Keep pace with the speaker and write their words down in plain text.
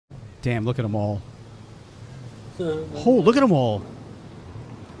Damn, look at them all. Oh, look at them all.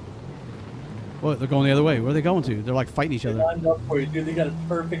 What? They're going the other way. Where are they going to? They're like fighting each other. They lined up for you, dude. They got a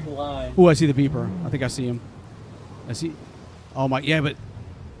perfect line. Oh, I see the beeper. I think I see him. I see. Oh my, yeah, but.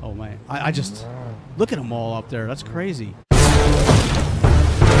 Oh man, I just look at them all up there. That's crazy.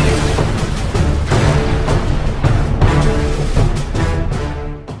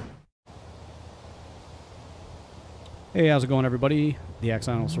 Hey, how's it going, everybody? The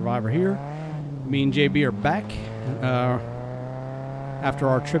Accidental Survivor here. Me and JB are back after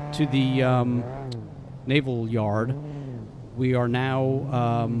our trip to the naval yard. We are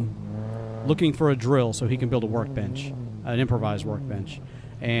now looking for a drill so he can build a workbench, an improvised workbench.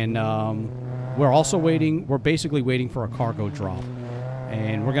 And we're also waiting. We're basically waiting for a cargo drop,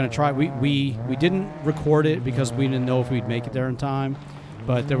 and we're gonna try. We didn't record it because we didn't know if we'd make it there in time,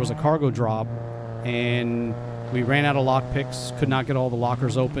 but there was a cargo drop, and we ran out of lock picks. Could not get all the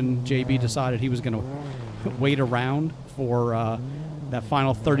lockers open. JB decided he was gonna wait around for that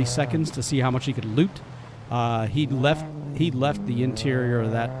final 30 seconds to see how much he could loot. He left the interior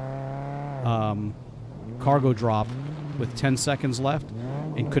of that cargo drop with 10 seconds left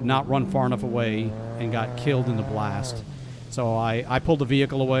and could not run far enough away and got killed in the blast. So I pulled the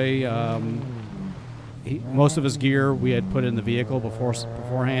vehicle away. Most of his gear we had put in the vehicle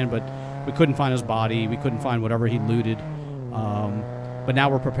beforehand, but we couldn't find his body. We couldn't find whatever he looted. But now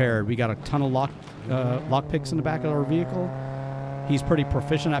we're prepared. We got a ton of lock picks in the back of our vehicle. He's pretty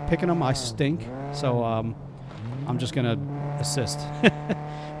proficient at picking them. I stink. So I'm just going to assist.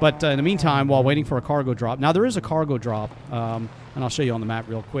 But in the meantime, while waiting for a cargo drop, now there is a cargo drop, and I'll show you on the map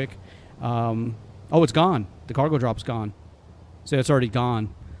real quick. Oh, it's gone. The cargo drop's gone. So it's already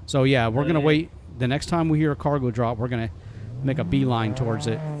gone. So yeah, we're going to wait. The next time we hear a cargo drop, we're going to make a beeline towards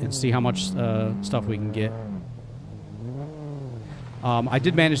it and see how much stuff we can get. I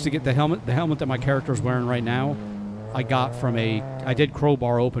did manage to get the helmet. The helmet that my character is wearing right now, I got from I did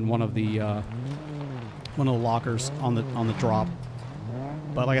crowbar open one of the lockers on the drop.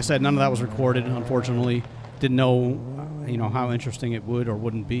 But like I said, none of that was recorded, unfortunately. Didn't know, how interesting it would or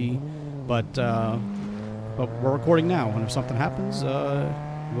wouldn't be. But we're recording now, and if something happens,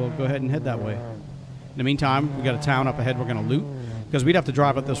 we'll go ahead and head that way. In the meantime, we got a town up ahead we're going to loot, because we'd have to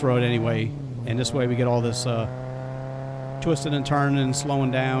drive up this road anyway, and this way we get all this twisting and turning and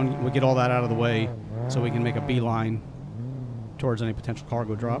slowing down. We get all that out of the way so we can make a beeline towards any potential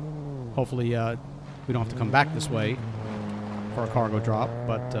cargo drop. Hopefully we don't have to come back this way for a cargo drop,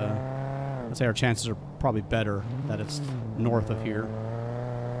 but I'd say our chances are probably better that it's north of here.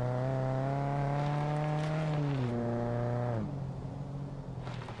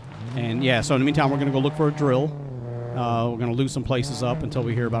 And yeah, so in the meantime, we're going to go look for a drill. We're going to loot some places up until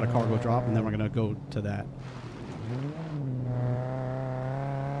we hear about a cargo drop, and then we're going to go to that.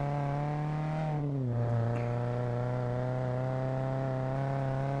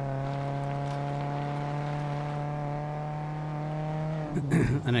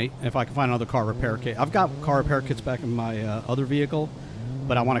 And if I can find another car repair kit. I've got car repair kits back in my other vehicle,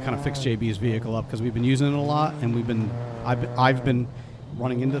 but I want to kind of fix JB's vehicle up because we've been using it a lot, and I've been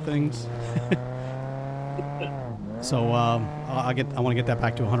running into things. So I want to get that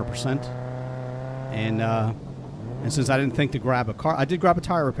back to 100%. And since I didn't think to grab a car, I did grab a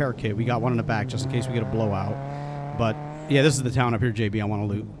tire repair kit. We got one in the back just in case we get a blowout. But yeah, this is the town up here, JB. I want to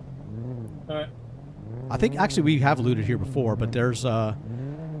loot. All right. I think actually we have looted here before, but there's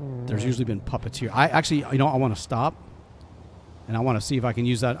usually been puppets here. I actually, I want to stop, and I want to see if I can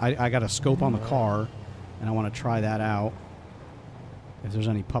use that. I got a scope on the car, and I want to try that out. If there's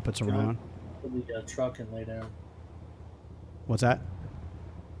any puppets around. Put the truck and lay down. What's that?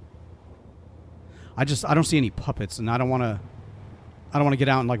 I don't see any puppets, and I don't want to get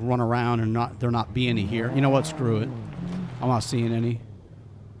out and like run around and there not be any here. You know what? Screw it. I'm not seeing any.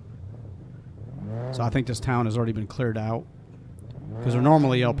 So I think this town has already been cleared out because they're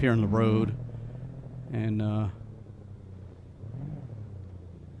normally up here in the road, and all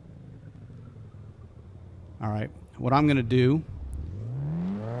right. What I'm gonna do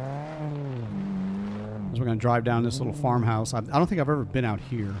is we're going to drive down this little farmhouse. I don't think I've ever been out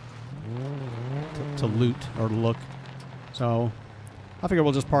here to loot or look. So I figure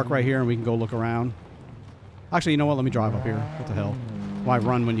we'll just park right here and we can go look around. Actually, you know what? Let me drive up here. What the hell? Why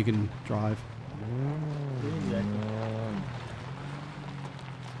run when you can drive?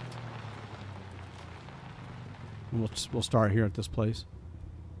 We'll start here at this place.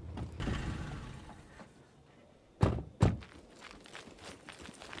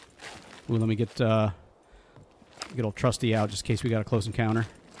 Ooh, let me get old Trusty out just in case we got a close encounter.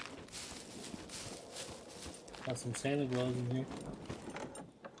 Got some Santa gloves in here.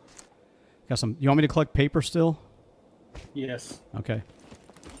 Got some. You want me to collect paper still? Yes. Okay.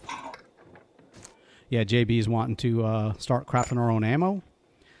 Yeah, JB is wanting to start crafting our own ammo.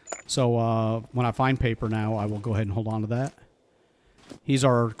 So when I find paper now, I will go ahead and hold on to that. He's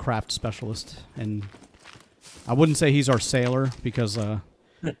our craft specialist, and I wouldn't say he's our sailor because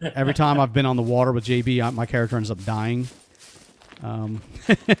every time I've been on the water with JB, my character ends up dying.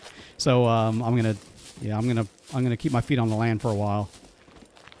 So I'm gonna keep my feet on the land for a while.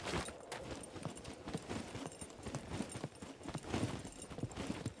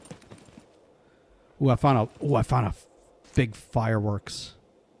 Ooh, I found a big fireworks.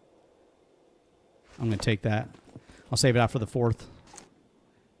 I'm gonna take that. I'll save it after the 4th.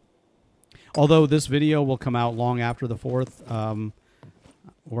 Although this video will come out long after the 4th,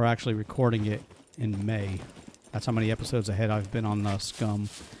 we're actually recording it in May. That's how many episodes ahead I've been on SCUM.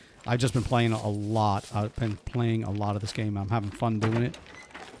 I've just been playing a lot. I've been playing a lot of this game. I'm having fun doing it,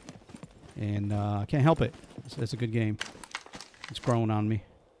 and I can't help it. It's a good game. It's growing on me.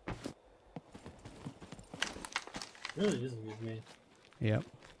 Really is a good game. Yep.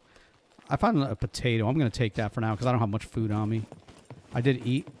 I found a potato. I'm going to take that for now because I don't have much food on me. I did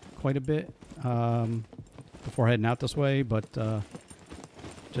eat quite a bit before heading out this way, but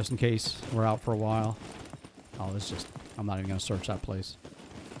just in case we're out for a while. Oh, it's just... I'm not even going to search that place.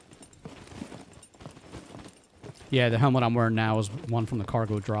 Yeah, the helmet I'm wearing now is one from the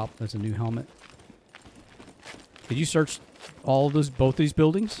cargo drop. That's a new helmet. Did you search all of both these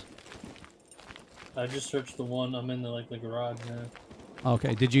buildings? I just searched the one. I'm in the garage now.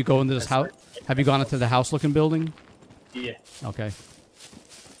 Okay. Did you go into this house? Have you gone into the house-looking building? Yeah. Okay.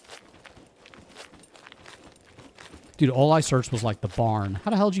 Dude, all I searched was like the barn.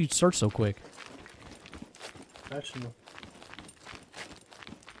 How the hell did you search so quick? Actually.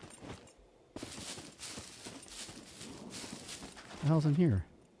 What the hell's in here?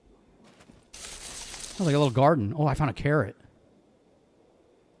 Sounds like a little garden. Oh, I found a carrot.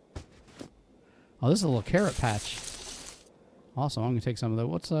 Oh, this is a little carrot patch. Awesome. I'm going to take some of that.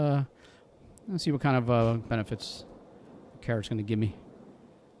 What's, let's see what kind of benefits the carrot's going to give me.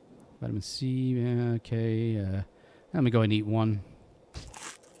 Vitamin C, okay. Let me go and eat one.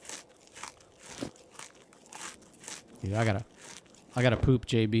 Dude, I gotta poop,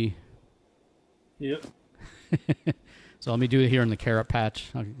 JB. Yep. So let me do it here in the carrot patch.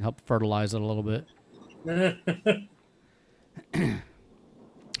 I can help fertilize it a little bit. I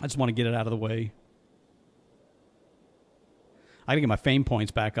just want to get it out of the way. I gotta get my fame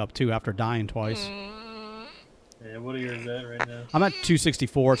points back up too after dying twice. Yeah, what are yours at right now? I'm at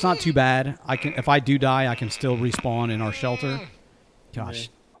 264. It's not too bad. I can, if I do die, I can still respawn in our shelter. Gosh,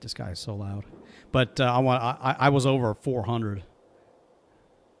 this guy is so loud. But I was over 400.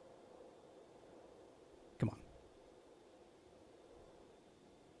 Come on.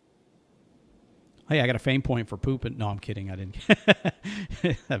 Hey, I got a fame point for pooping. No, I'm kidding. I didn't.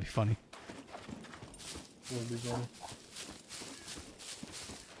 That'd be funny.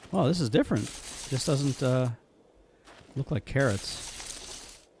 Oh, this is different. This doesn't look like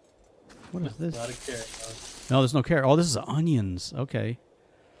carrots. What is this? Not a carrot. No, there's no carrot. Oh, this is onions. Okay.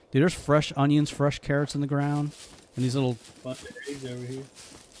 Dude, there's fresh onions, fresh carrots in the ground. And these little... Bunch of eggs over here.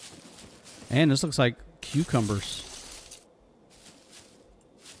 And this looks like cucumbers.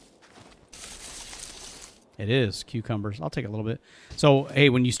 It is cucumbers. I'll take a little bit. So, hey,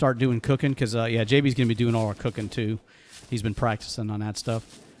 when you start doing cooking, because, yeah, JB's going to be doing all our cooking, too. He's been practicing on that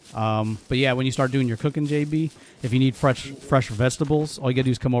stuff. But, yeah, when you start doing your cooking, JB, if you need fresh vegetables, all you got to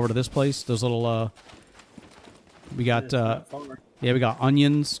do is come over to this place. Those little... we got... yeah, we got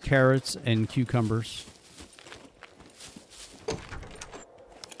onions, carrots, and cucumbers.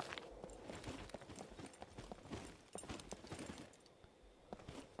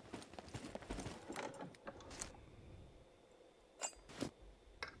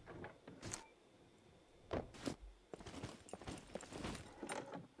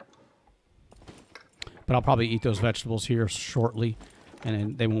 But I'll probably eat those vegetables here shortly, and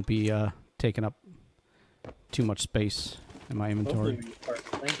then they won't be taking up too much space in my inventory. Hopefully we can start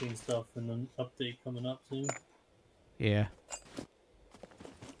planting stuff in an update coming up soon. Yeah.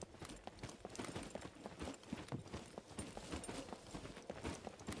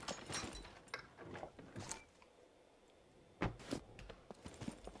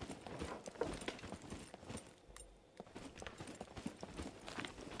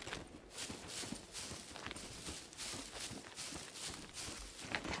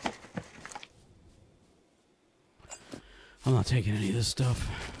 I'm not taking any of this stuff.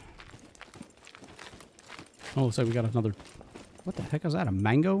 Oh, looks like we got another... What the heck is that? A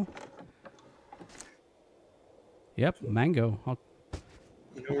mango? Yep, mango.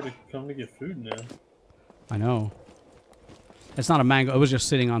 You know where where to come to get food now. I know. It's not a mango. It was just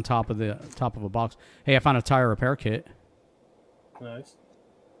sitting on top of a box. Hey, I found a tire repair kit. Nice.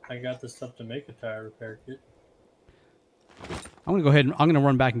 I got the stuff to make a tire repair kit. I'm gonna go ahead and I'm gonna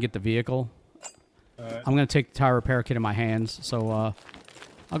run back and get the vehicle. All right. I'm gonna take the tire repair kit in my hands. So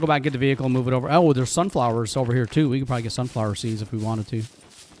I'll go back and get the vehicle and move it over. Oh, there's sunflowers over here too. We could probably get sunflower seeds if we wanted to.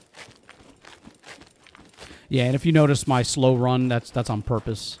 Yeah, and if you notice my slow run, that's on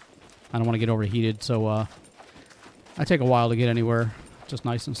purpose. I don't want to get overheated, so I take a while to get anywhere. Just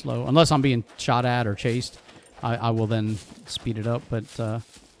nice and slow. Unless I'm being shot at or chased, I will then speed it up, but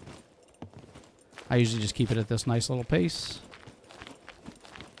I usually just keep it at this nice little pace.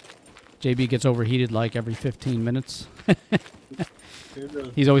 JB gets overheated like every 15 minutes.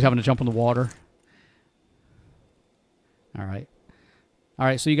 He's always having to jump in the water. All right. All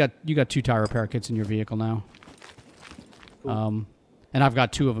right, so you got 2 tire repair kits in your vehicle now. Cool. And I've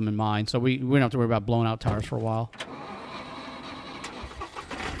got 2 of them in mine, so we don't have to worry about blowing out tires for a while.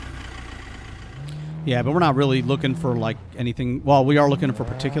 Yeah, but we're not really looking for like anything. Well, we are looking for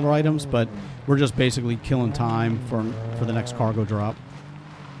particular items, but we're just basically killing time for the next cargo drop.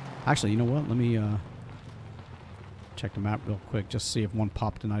 Actually, you know what? Let me check the map real quick, just to see if one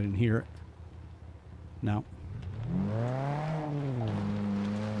popped and I didn't hear it. No.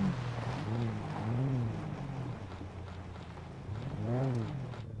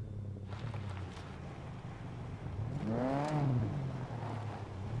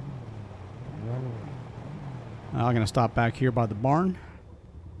 I'm going to stop back here by the barn.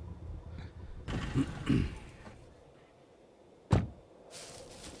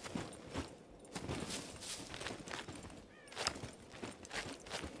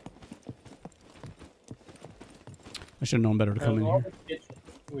 I should have known better to come in all here. the kitchens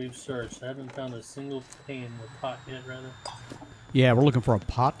we've searched, I haven't found a single pan or pot yet, rather. Yeah, we're looking for a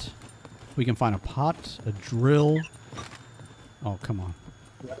pot. We can find a pot, a drill. Oh, come on.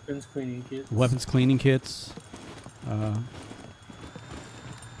 Weapons cleaning kits. Weapons cleaning kits.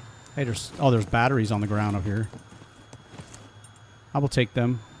 Hey, there's batteries on the ground up here. I will take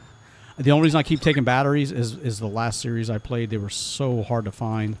them. The only reason I keep taking batteries is the last series I played. They were so hard to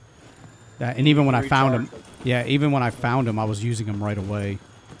find. And even when I found them, yeah, even when I found them, I was using them right away.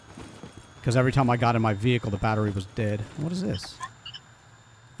 Because every time I got in my vehicle, the battery was dead. What is this?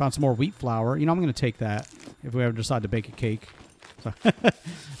 Found some more wheat flour. You know, I'm going to take that if we ever decide to bake a cake. So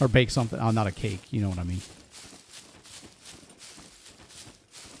or bake something. Oh, not a cake. You know what I mean.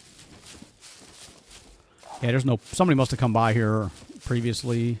 Yeah, there's no... Somebody must have come by here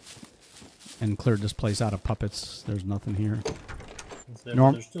previously and cleared this place out of puppets. There's nothing here.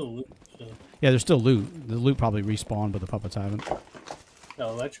 There's still loot. So. Yeah, there's still loot. The loot probably respawned, but the puppets haven't. No,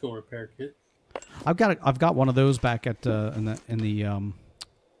 electrical repair kit. I've got one of those back at in the. I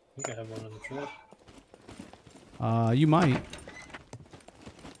think I have one in the truck. You might.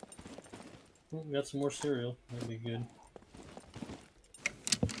 Well, we got some more cereal. That'd be good.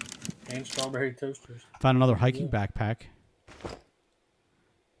 And strawberry toasters. Found another hiking backpack.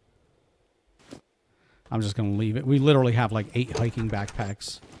 I'm just gonna leave it. We literally have like 8 hiking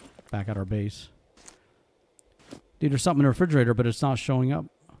backpacks back at our base. Dude, there's something in the refrigerator, but it's not showing up.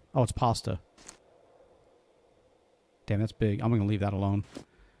 Oh, it's pasta. Damn, that's big. I'm gonna leave that alone.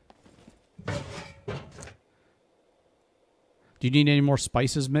 Do you need any more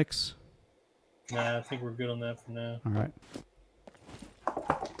spices mix? Nah, I think we're good on that for now. All right.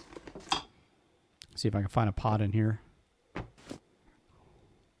 See if I can find a pot in here.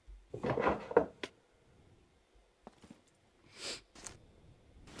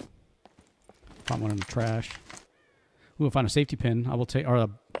 Found one in the trash. We'll find a safety pin. I will take, or a,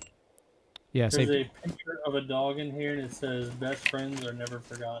 yeah, There's safety. a picture of a dog in here, and it says, "Best friends are never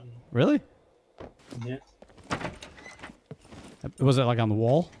forgotten." Really? Yeah. Was it like on the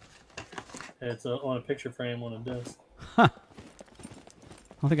wall? It's on a picture frame on a desk. Huh.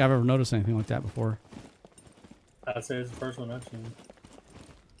 I don't think I've ever noticed anything like that before. I'd say it's the first one I've seen.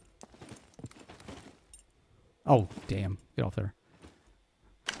 Oh, damn. Get off there.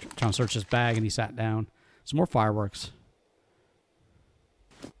 Trying to search his bag, and he sat down. Some more fireworks.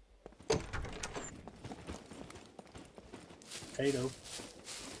 Potato.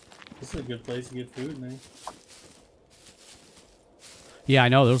 This is a good place to get food, man. Yeah, I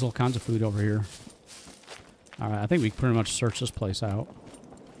know. There's all kinds of food over here. All right, I think we pretty much searched this place out.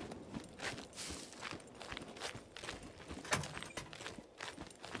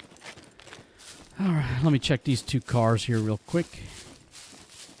 All right, let me check these 2 cars here real quick.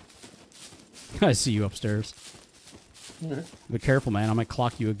 I see you upstairs. Be careful, man. I might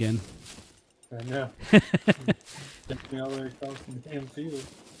clock you again. I know. Take me all the way across the damn field.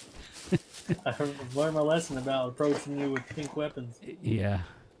 I've learned my lesson about approaching you with pink weapons. Yeah.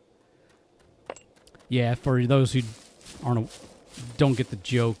 Yeah, for those who don't get the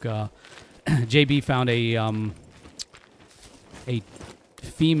joke, JB found a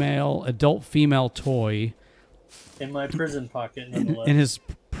adult female toy In my prison pocket, nonetheless. in his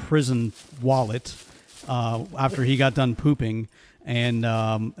prison wallet after he got done pooping, and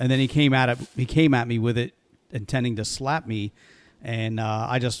then he came at me with it, intending to slap me, and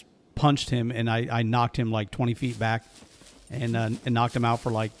I just punched him, and I knocked him like 20 feet back, and knocked him out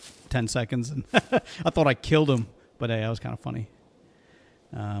for like 10 seconds, and I thought I killed him, but hey, that was kind of funny.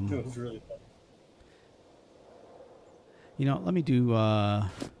 It was really fun. You know, let me do.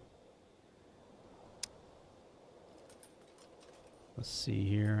 Let's see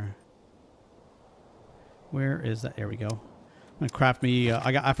here. Where is that? There we go. I'm gonna craft me.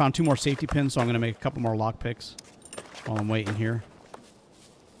 I found 2 more safety pins, so I'm gonna make a couple more lock picks while I'm waiting here,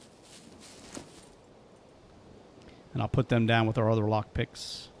 and I'll put them down with our other lock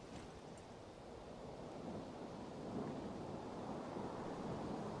picks.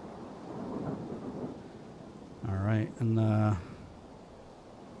 All right, and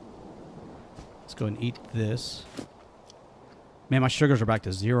let's go and eat this. Man, my sugars are back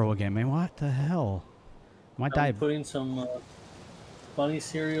to 0 again. Man, what the hell? I'm putting some bunny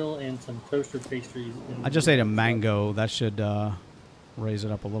cereal and some toaster pastries. I just ate a mango. That should raise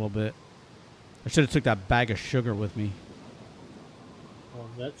it up a little bit. I should have took that bag of sugar with me. Well,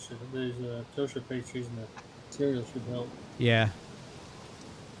 that should. Those toaster pastries and the cereal should help. Yeah.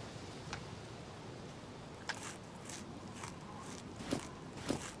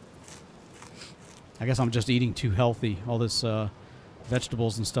 I guess I'm just eating too healthy. All this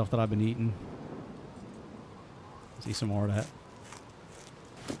vegetables and stuff that I've been eating. See some more of that.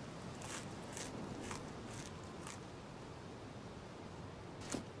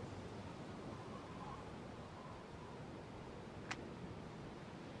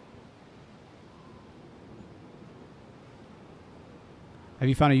 Have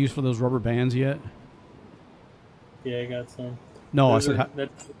you found a use for those rubber bands yet? Yeah, I got some. No, Those I said.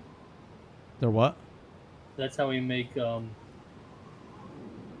 They're what? That's how we make the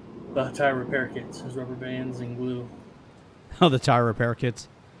tire repair kits. There's rubber bands and glue. Oh, the tire repair kits.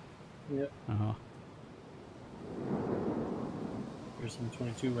 Yep. Uh-huh. There's some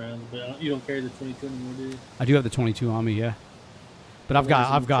 22 rounds, but you don't carry the 22 anymore, do you? I do have the 22 on me, yeah. But I've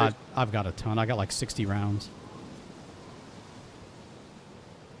got a ton. I got like 60 rounds.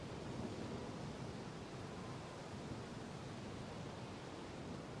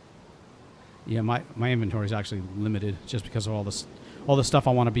 Yeah, my inventory is actually limited just because of all the stuff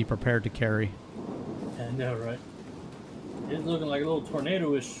I want to be prepared to carry. I know, right? It's looking like a little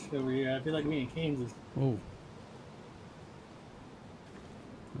tornado-ish over here. I feel like we in Kansas. Oh.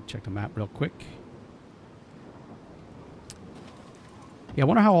 Check the map real quick. Yeah, I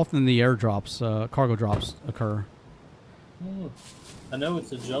wonder how often the airdrops, cargo drops occur. I know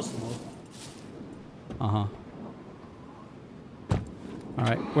it's adjustable. Uh-huh. All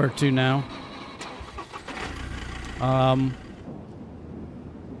right, where to now?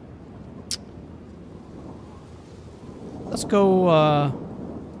 Let's go,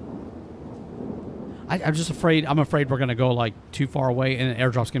 I'm just afraid, I'm afraid we're going to go, like, too far away, and an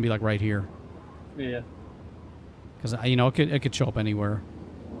airdrop's going to be, like, right here. Yeah. Because, you know, it could show up anywhere.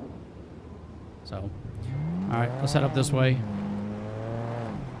 So, all right, let's head up this way.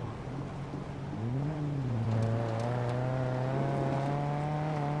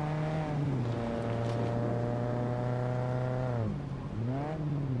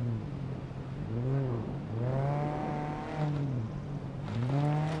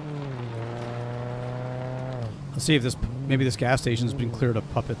 Let's see if maybe this gas station's been cleared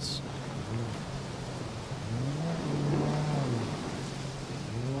of puppets.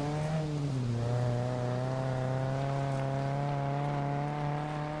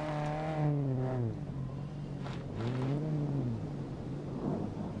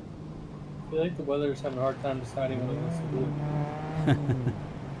 I feel like the weather's having a hard time deciding what it wants to do.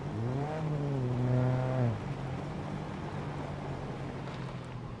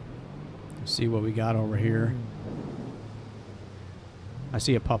 See what we got over here. I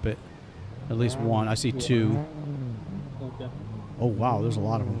see a puppet. At least one. I see two. Okay. Oh, wow. There's a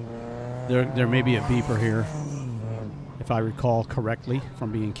lot of them. There may be a beeper here, if I recall correctly,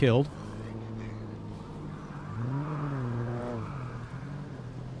 from being killed.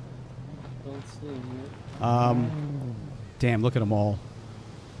 Don't see him yet. Damn, look at them all.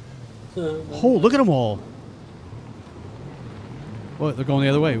 Oh, look at them all. What? They're going the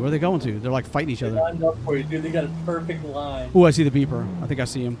other way. Where are they going to? They're like fighting each other. They lined up for you, dude. They got a perfect line. Oh, I see the beeper. I think I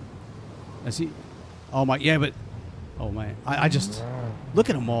see him. Is he? Oh my, yeah, but oh man, I just look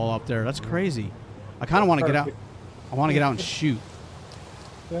at them all up there. That's crazy. I kind of want to get out. I want to get out and shoot.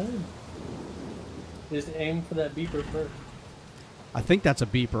 Go ahead. Just aim for that beeper first. I think that's a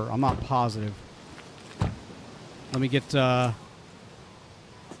beeper. I'm not positive. Let me get. Yeah,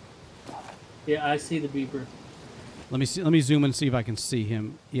 I see the beeper. Let me see. Let me zoom and see if I can see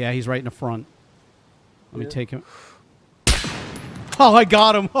him. Yeah, he's right in the front. Let me take him. Oh, I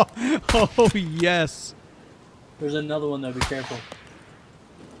got him! Oh yes. There's another one though. Be careful.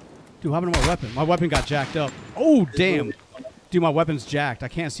 Dude, what happened to my weapon? My weapon got jacked up. Oh damn! Dude, my weapon's jacked. I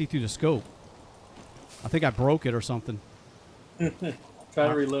can't see through the scope. I think I broke it or something. Try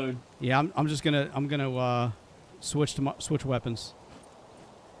to reload. Yeah, I'm just gonna switch weapons.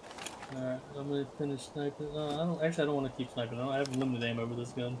 Alright, I'm gonna finish sniping. I don't want to keep sniping. I have limited ammo with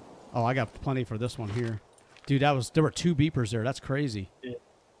this gun. Oh, I got plenty for this one here. Dude, there were 2 beepers there. That's crazy. Yeah.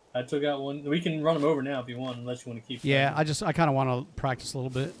 I took out one. We can run them over now if you want, unless you want to keep Yeah, sniping. I kind of want to practice a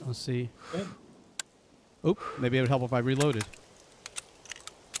little bit. Let's see. Okay. Oop, maybe it would help if I reloaded.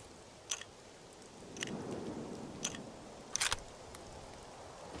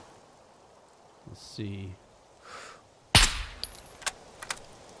 Let's see.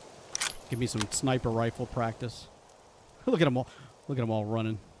 Give me some sniper rifle practice. Look at them all. Look at them all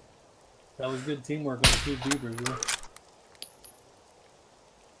running. That was good teamwork on the 2 beepers, yeah.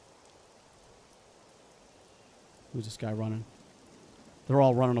 Who's this guy running? They're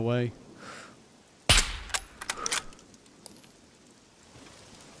all running away.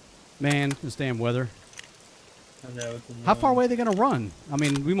 Man, this damn weather. I know, it's How far away are they going to run? I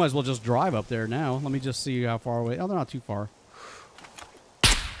mean, we might as well just drive up there now. Let me just see how far away. Oh, they're not too far.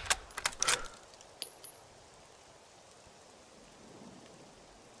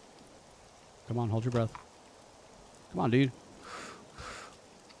 Come on, hold your breath. Come on, dude.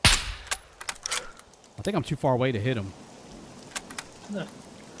 I think I'm too far away to hit him. No.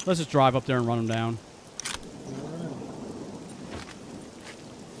 Let's just drive up there and run him down.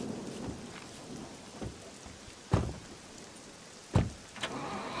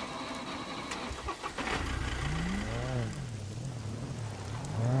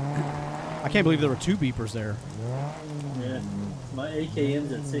 I can't believe there were 2 beepers there. Yeah. My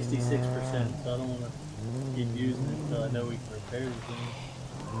AKM's at 66%, so I don't want to keep using it until I know we can repair the thing.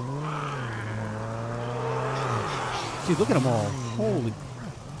 Dude, look at them all. Holy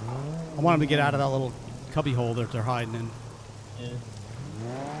crap. I want them to get out of that little cubby hole that they're hiding in. Yeah.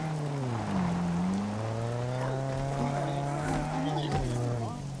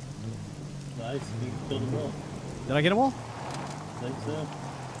 Nice, you killed them all. Did I get them all? I think so.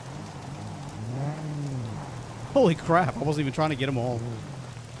 Holy crap, I wasn't even trying to get them all.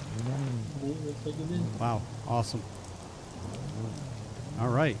 Yeah, looks like you did. Wow, awesome. All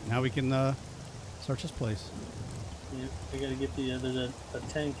right, now we can search this place. Yeah, we gotta get the, there's a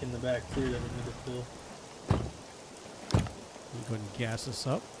tank in the back too that we need to fill. Let me go ahead and gas this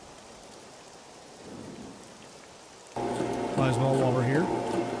up. Might as well while we're here.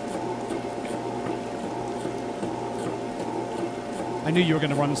 I knew you were going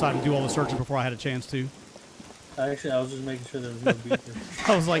to run inside and do all the searching before I had a chance to. Actually, I was just making sure there was no beeper.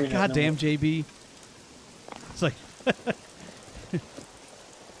 I was like, God damn, JB. It's like...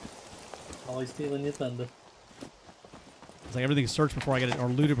 Always stealing your thunder. It's like everything's searched before I get it, or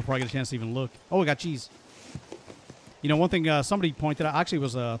looted before I get a chance to even look. Oh, we got cheese. You know, one thing somebody pointed out, actually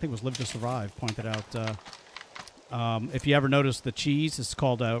was, I think it was Live to Survive, pointed out, if you ever notice the cheese, it's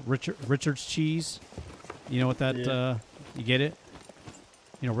called Richard's cheese. You know what that, you get it?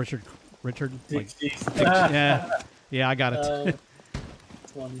 You know, Richard, like, cheese. yeah, I got it.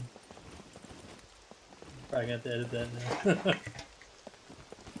 It's funny. Probably got to edit that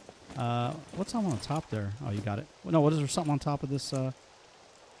now. What's on top there? Oh, you got it. No, what is there something on top of this? There's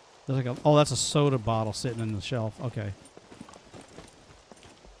like a, oh, that's a soda bottle sitting in the shelf. Okay.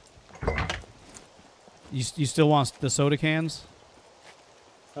 You still want the soda cans?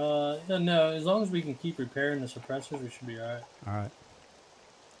 No, as long as we can keep repairing the suppressors, we should be alright. All right.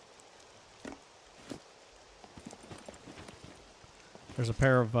 There's a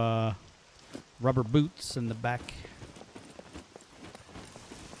pair of rubber boots in the back.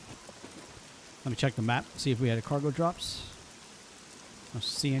 Let me check the map, see if we had cargo drops. I don't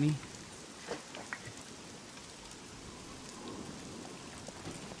see any.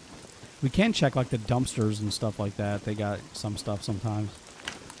 We can check like the dumpsters and stuff like that. They got some stuff sometimes.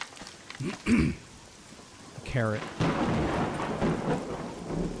 A carrot.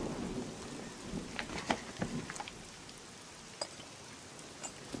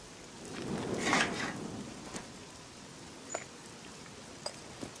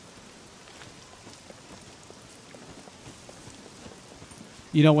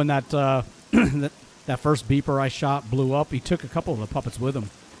 You know, when that that first beeper I shot blew up, he took a couple of the puppets with him.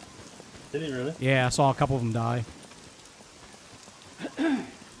 Did he really? Yeah, I saw a couple of them die.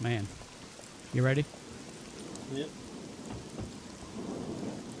 Man. You ready? Yep.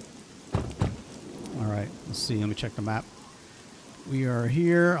 All right, let's see. Let me check the map. We are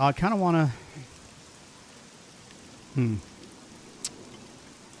here. I kind of want to...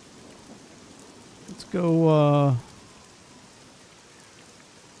 Let's go...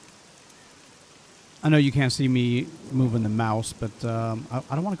 I know you can't see me moving the mouse, but I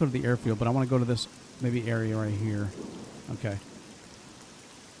don't want to go to the airfield, but I want to go to this maybe area right here. Okay.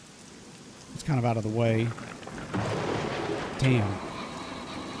 It's kind of out of the way. Damn.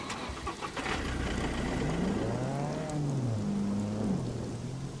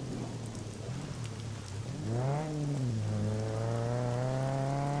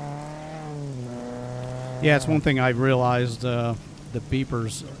 Yeah, it's one thing I realized, the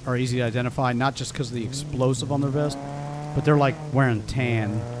beepers are easy to identify, not just because of the explosive on their vest, but they're like wearing tan.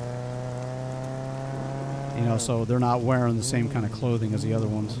 You know, so they're not wearing the same kind of clothing as the other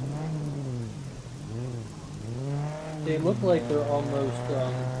ones. They look like they're almost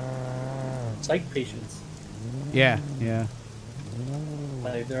psych patients. Yeah, yeah.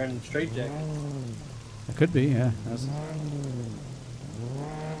 Like they're in straitjackets. It could be, yeah. That's...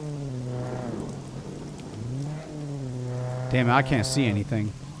 Damn, I can't see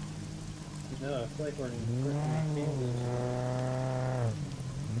anything. No, I feel like we're in Kansas.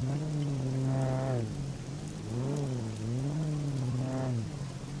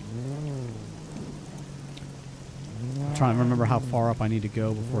 I'm trying to remember how far up I need to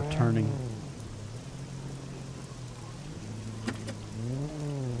go before turning.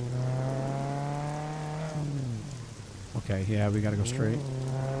 Okay, yeah, we gotta go straight.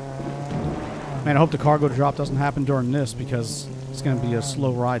 Man, I hope the cargo drop doesn't happen during this because it's gonna be a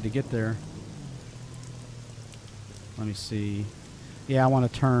slow ride to get there. Let me see. Yeah, I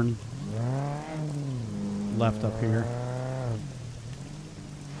want to turn left up here.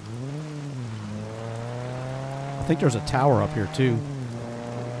 I think there's a tower up here too.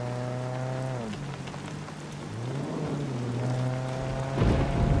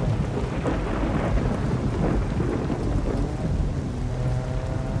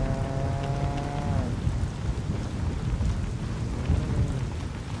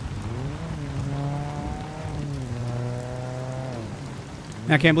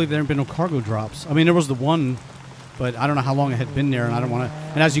 I can't believe there haven't been no cargo drops. I mean, there was the one, but I don't know how long it had been there, and I don't want to.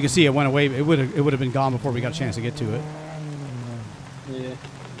 And as you can see, it went away. It would have been gone before we got a chance to get to it. Yeah.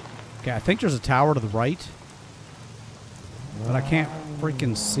 Okay, I think there's a tower to the right, but I can't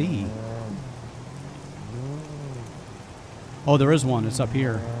freaking see. Oh, there is one. It's up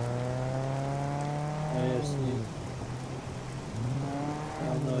here. I see.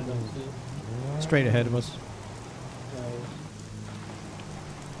 Oh, no, I don't see it. Straight ahead of us.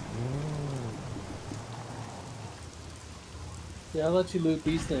 Yeah, I'll let you loot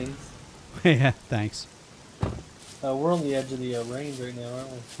these things. Yeah, thanks. We're on the edge of the range right now, aren't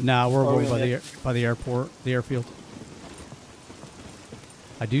we? Nah, we're over by the airport, the airfield.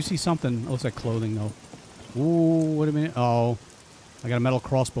 I do see something. It looks like clothing, though. Ooh, wait a minute. Oh, I got a metal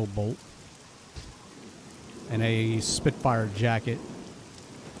crossbow bolt. And a Spitfire jacket.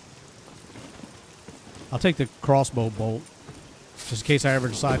 I'll take the crossbow bolt. Just in case I ever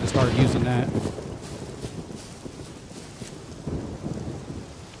decide to start using that.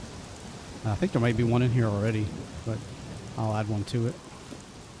 I think there might be one in here already, but I'll add one to it.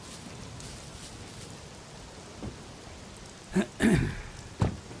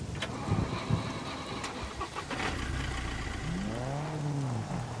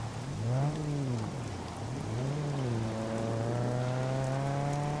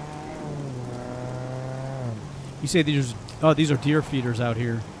 You say these are deer feeders out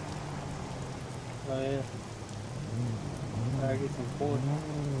here. Oh, yeah. I get some corn.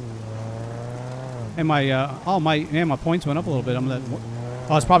 And my points went up a little bit.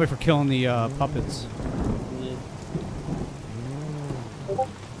 Oh, it's probably for killing the puppets. Yeah.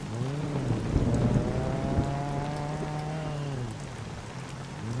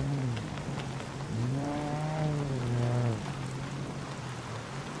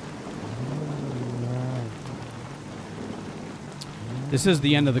 This is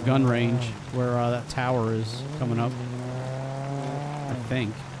the end of the gun range where that tower is coming up. I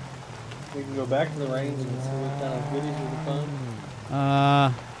think. We can go back to the range and see what kind of goodies we can find.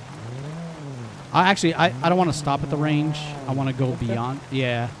 I don't want to stop at the range. I want to go beyond.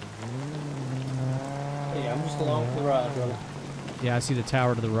 Yeah. Hey, I'm just along for the ride, brother. Yeah, I see the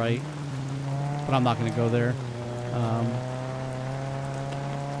tower to the right, but I'm not going to go there.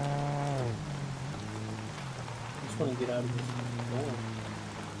 want to get out of this storm.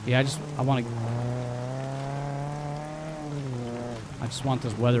 Yeah, I just want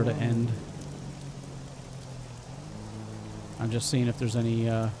this weather to end. I'm just seeing if there's any,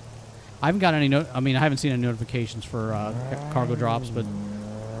 I haven't got any, I haven't seen any notifications for cargo drops, but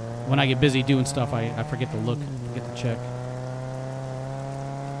when I get busy doing stuff, I forget to look, forget to check.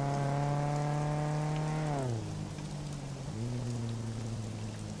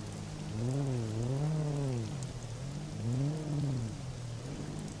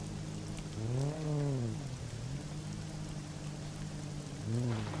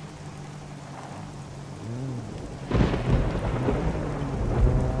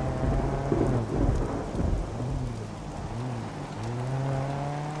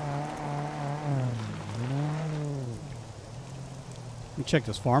 You can check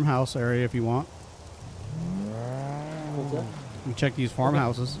this farmhouse area if you want. What's that? You can check these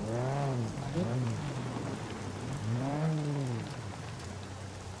farmhouses.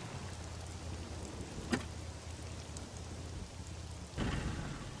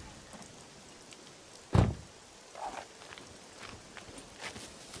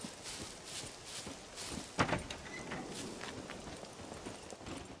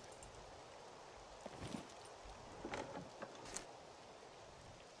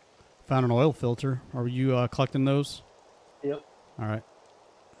 Found an oil filter. Are you collecting those? Yep. All right.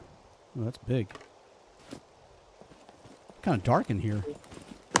 Oh, that's big. Kind of dark in here.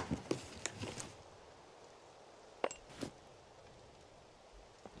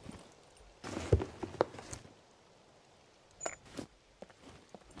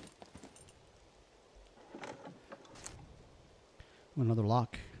 Another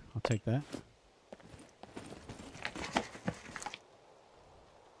lock. I'll take that.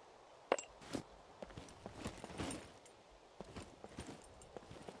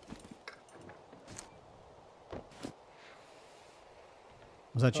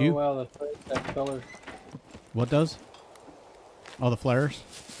 Was that you? Oh wow, that color. What does? Oh, the flares?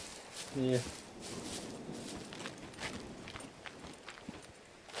 Yeah.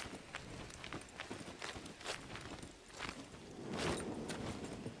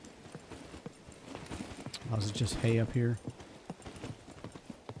 Oh, is it just hay up here?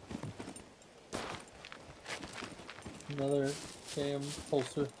 Another damn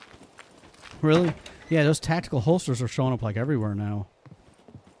holster. Really? Yeah, those tactical holsters are showing up like everywhere now.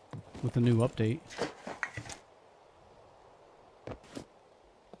 With the new update.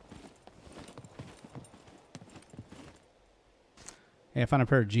 Hey, I found a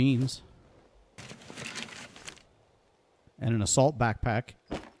pair of jeans. And an assault backpack.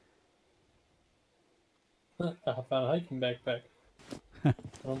 I found a hiking backpack. I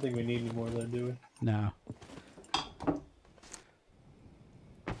don't think we need any more of that, do we? No.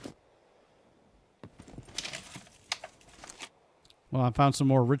 Well, I found some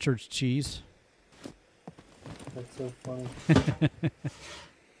more Richard's cheese. That's so funny.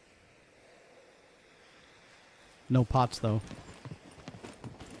 No pots, though.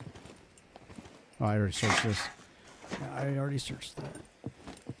 Oh, I already searched this. I already searched that.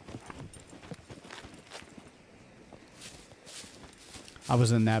 I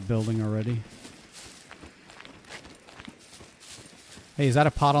was in that building already. Hey, is that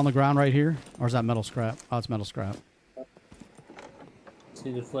a pot on the ground right here? Or is that metal scrap? Oh, it's metal scrap.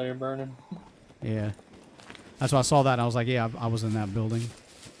 See the flare burning? Yeah. That's why I saw that and I was like, yeah, I was in that building.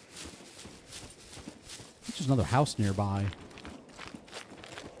 There's just another house nearby.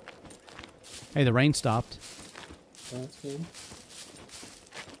 Hey, the rain stopped. That's good.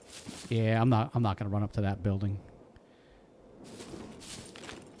 Yeah, I'm not gonna run up to that building.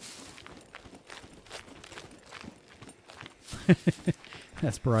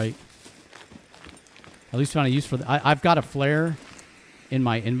 That's bright. At least found a use for the. I've got a flare in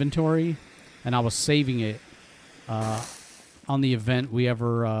my inventory, and I was saving it on the event we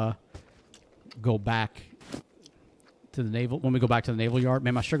ever go back to the naval. When we go back to the naval yard,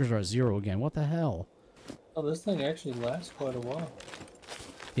 man, my sugars are at 0 again. What the hell? Oh, this thing actually lasts quite a while.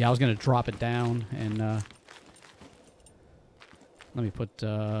 Yeah, I was gonna drop it down and let me put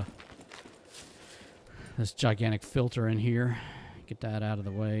this gigantic filter in here. Get that out of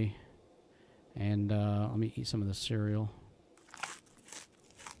the way, and let me eat some of this cereal.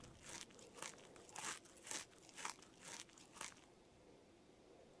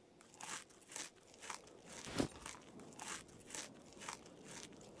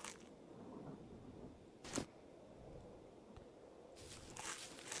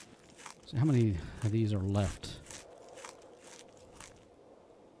 So how many of these are left?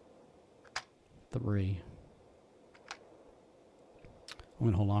 3. I'm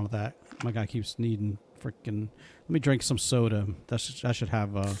gonna hold on to that. My guy keeps needing freaking. Let me drink some soda. That should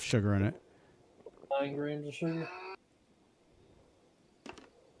have sugar in it. 9 grams of sugar.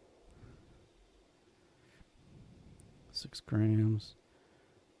 6 grams.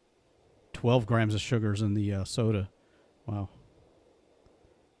 12 grams of sugars in the soda. Wow.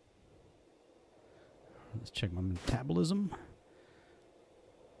 Let's check my metabolism.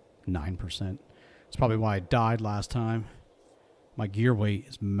 9%. That's probably why I died last time. My gear weight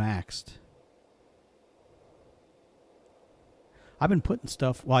is maxed. I've been putting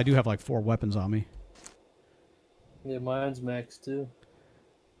stuff... Well, I do have like 4 weapons on me. Yeah, mine's max too.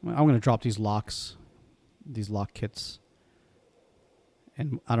 I'm going to drop these locks. These lock kits.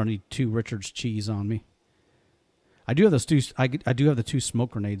 And I don't need 2 Richard's cheese on me. I do have those 2... I do have the 2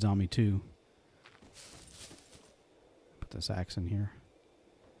 smoke grenades on me too. Put this axe in here.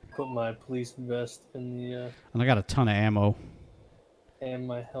 Put my police vest in the... And I got a ton of ammo. And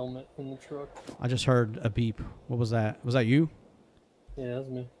my helmet in the truck. I just heard a beep. What was that? Was that you? Yeah, that's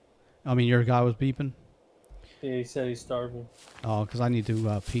me. I mean, your guy was beeping? Yeah, he said he's starving. Oh, because I need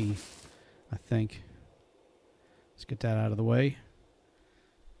to pee, I think. Let's get that out of the way.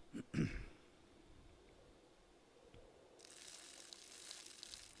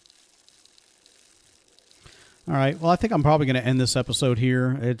 All right. Well, I think I'm probably going to end this episode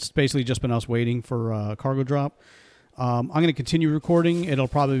here. It's basically just been us waiting for a cargo drop. I'm going to continue recording. It'll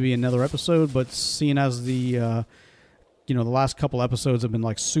probably be another episode, but seeing as the the last couple episodes have been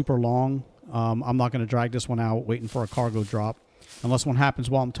like super long, I'm not going to drag this one out waiting for a cargo drop, unless one happens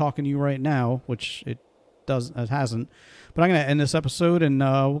while I'm talking to you right now, which it hasn't. But I'm going to end this episode, and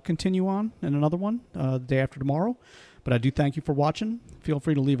we'll continue on in another one the day after tomorrow. But I do thank you for watching. Feel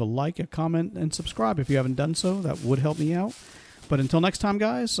free to leave a like, a comment, and subscribe if you haven't done so. That would help me out. But until next time,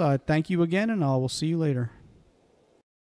 guys, thank you again, and I will see you later.